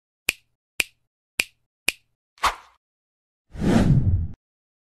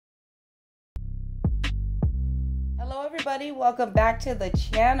Hello everybody, welcome back to the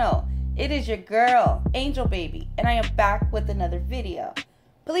channel. It is your girl, Angel Baby, and I am back with another video.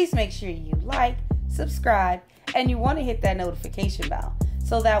 Please make sure you like, subscribe, and you want to hit that notification bell,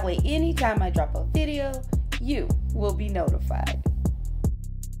 so that way anytime I drop a video, you will be notified.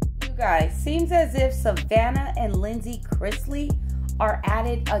 You guys, seems as if Savannah and Lindsie Chrisley are at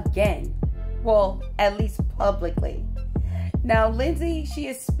it again. Well, at least publicly. Now, Lindsie, she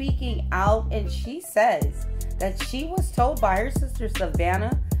is speaking out and she says that she was told by her sister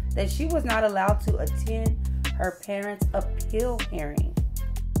Savannah that she was not allowed to attend her parents' appeal hearing.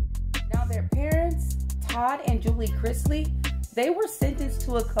 Now, their parents, Todd and Julie Chrisley, they were sentenced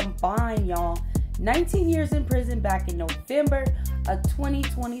to a combined, y'all, 19 years in prison back in November of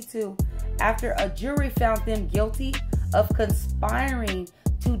 2022 after a jury found them guilty of conspiring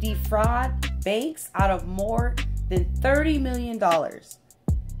to defraud banks out of more than $30 million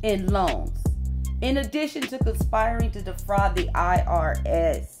in loans, in addition to conspiring to defraud the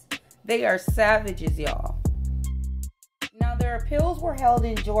IRS. They are savages, y'all. Now, their appeals were held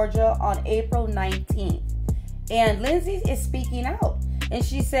in Georgia on April 19th, and Lindsie is speaking out, and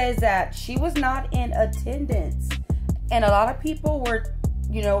she says that she was not in attendance, and a lot of people were,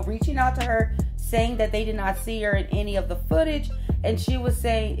 reaching out to her saying that they did not see her in any of the footage, and she was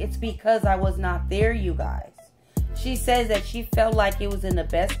saying, it's because I was not there, you guys. She says that she felt like it was in the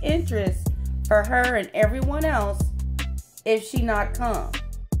best interest for her and everyone else if she not come.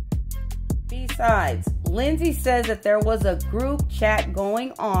 Besides, Lindsie says that there was a group chat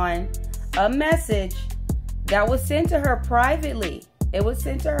going on, a message that was sent to her privately. It was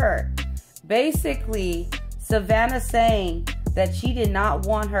sent to her. Basically, Savannah saying that she did not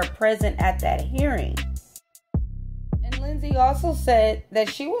want her present at that hearing. And Lindsie also said that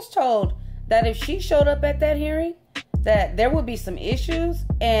she was told that if she showed up at that hearing, that there would be some issues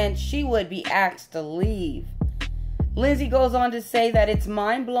and she would be asked to leave. Lindsie goes on to say that it's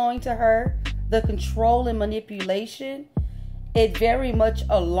mind-blowing to her, the control and manipulation. It very much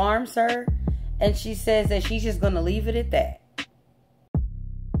alarms her, and she says that she's just going to leave it at that.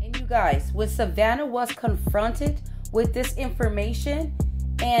 And you guys, when Savannah was confronted with this information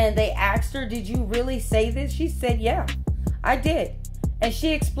and they asked her, did you really say this? She said, yeah, I did. And she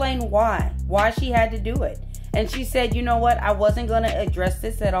explained why she had to do it. And she said, you know what, I wasn't going to address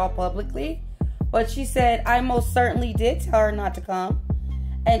this at all publicly. But she said, I most certainly did tell her not to come.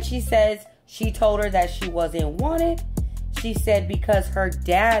 And she says she told her that she wasn't wanted. She said because her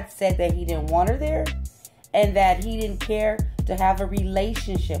dad said that he didn't want her there and that he didn't care to have a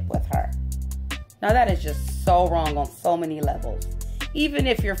relationship with her. Now that is just so wrong on so many levels. Even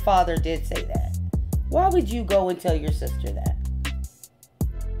if your father did say that, why would you go and tell your sister that?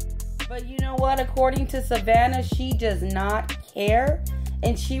 But you know what? According to Savannah, she does not care.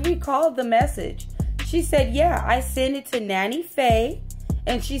 And she recalled the message. She said, yeah, I sent it to Nanny Faye.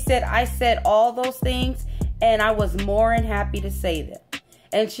 And she said, I said all those things. And I was more than happy to say them.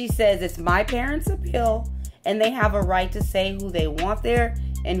 And she says, it's my parents' appeal. And they have a right to say who they want there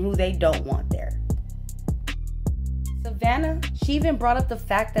and who they don't want there. Savannah, she even brought up the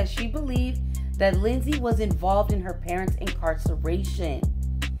fact that she believed that Lindsie was involved in her parents' incarceration.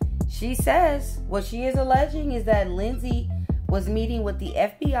 She says what she is alleging is that Lindsie was meeting with the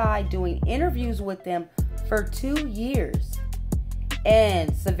FBI, doing interviews with them for 2 years.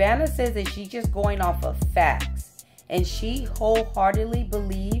 And Savannah says that she's just going off of facts. And she wholeheartedly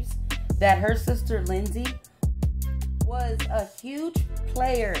believes that her sister Lindsie was a huge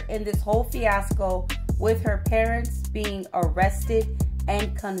player in this whole fiasco with her parents being arrested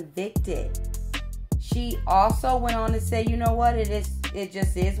and convicted. She also went on to say, you know what, it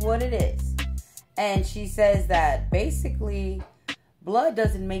just is what it is. And she says that basically blood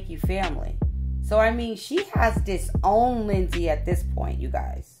doesn't make you family. So, I mean, she has disowned Lindsie at this point, you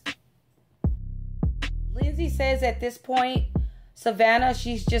guys. Lindsie says at this point, Savannah,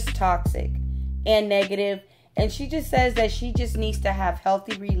 she's just toxic and negative. And she just says that she just needs to have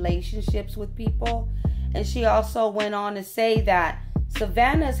healthy relationships with people. And she also went on to say that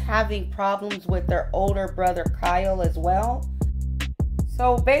Savannah's having problems with their older brother Kyle as well.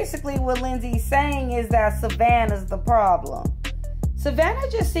 So basically what Lindsie's saying is that Savannah's the problem.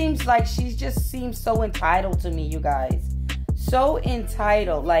 Savannah just seems like she just seems so entitled to me, you guys. So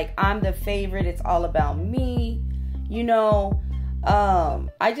entitled. Like, I'm the favorite. It's all about me.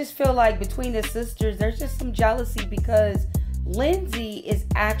 I just feel like between the sisters, there's just some jealousy because Lindsie is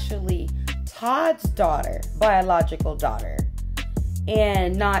actually Todd's daughter, biological daughter,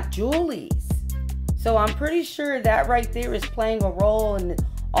 and not Julie's. So I'm pretty sure that right there is playing a role in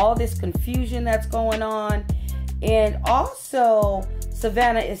all this confusion that's going on. And also,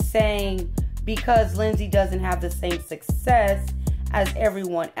 Savannah is saying because Lindsie doesn't have the same success as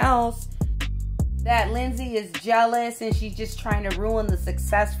everyone else, that Lindsie is jealous and she's just trying to ruin the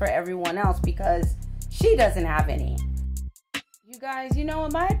success for everyone else because she doesn't have any. You guys, you know,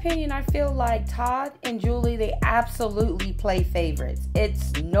 in my opinion, I feel like Todd and Julie, they absolutely play favorites.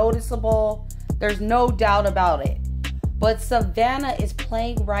 It's noticeable. There's no doubt about it. But Savannah is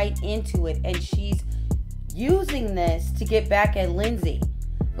playing right into it, and she's using this to get back at Lindsie.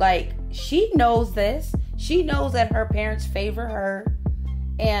 Like, she knows this. She knows that her parents favor her,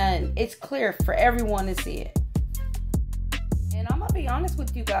 and it's clear for everyone to see it. And I'm gonna be honest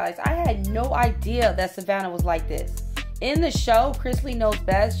with you guys, I had no idea that Savannah was like this. In the show, Chrisley Knows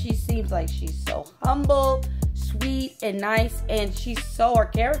Best, she seems like she's so humble, sweet, and nice, and her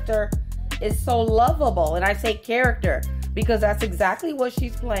character is so lovable. And I say character because that's exactly what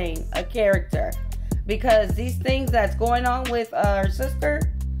she's playing, a character. Because these things that's going on with her sister,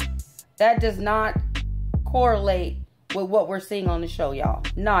 that does not correlate with what we're seeing on the show, y'all.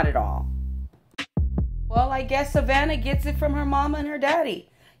 Not at all. Well, I guess Savannah gets it from her mama and her daddy,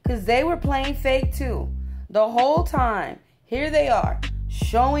 because they were playing fake too. The whole time. Here they are,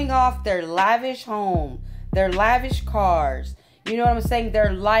 showing off their lavish home, their lavish cars. You know what I'm saying?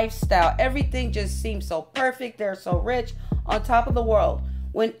 Their lifestyle. Everything just seems so perfect. They're so rich, on top of the world.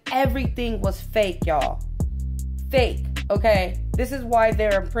 When everything was fake, y'all. Fake, okay? This is why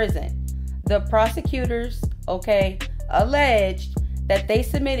they're in prison. The prosecutors, okay, alleged that they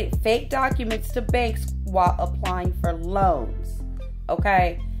submitted fake documents to banks while applying for loans,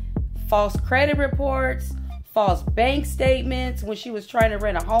 okay? False credit reports, false bank statements when she was trying to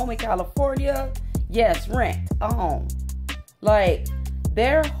rent a home in California. Yes, rent a home. Like,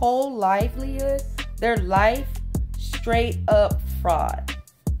 their whole livelihood, their life, straight up fraud.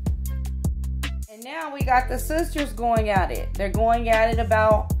 And now we got the sisters going at it. They're going at it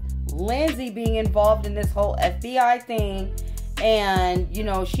about Lindsie being involved in this whole FBI thing. And, you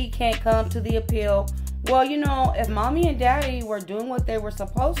know, she can't come to the appeal. Well, you know, if mommy and daddy were doing what they were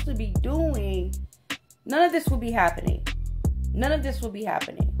supposed to be doing, none of this would be happening. None of this would be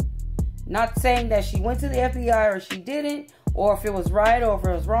happening. Not saying that she went to the FBI or she didn't, or if it was right or if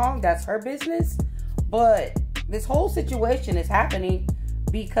it was wrong, that's her business. But this whole situation is happening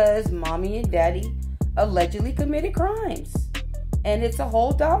because mommy and daddy allegedly committed crimes. And it's a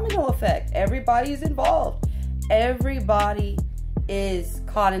whole domino effect. Everybody is involved. Everybody is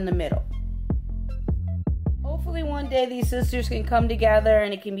caught in the middle. Hopefully one day these sisters can come together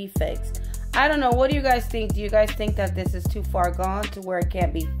and it can be fixed. I don't know. What do you guys think? Do you guys think that this is too far gone to where it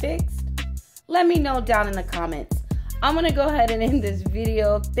can't be fixed? Let me know down in the comments. I'm going to go ahead and end this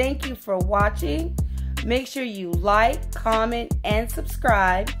video. Thank you for watching. Make sure you like, comment, and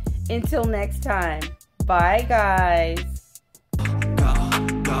subscribe. Until next time. Bye, guys.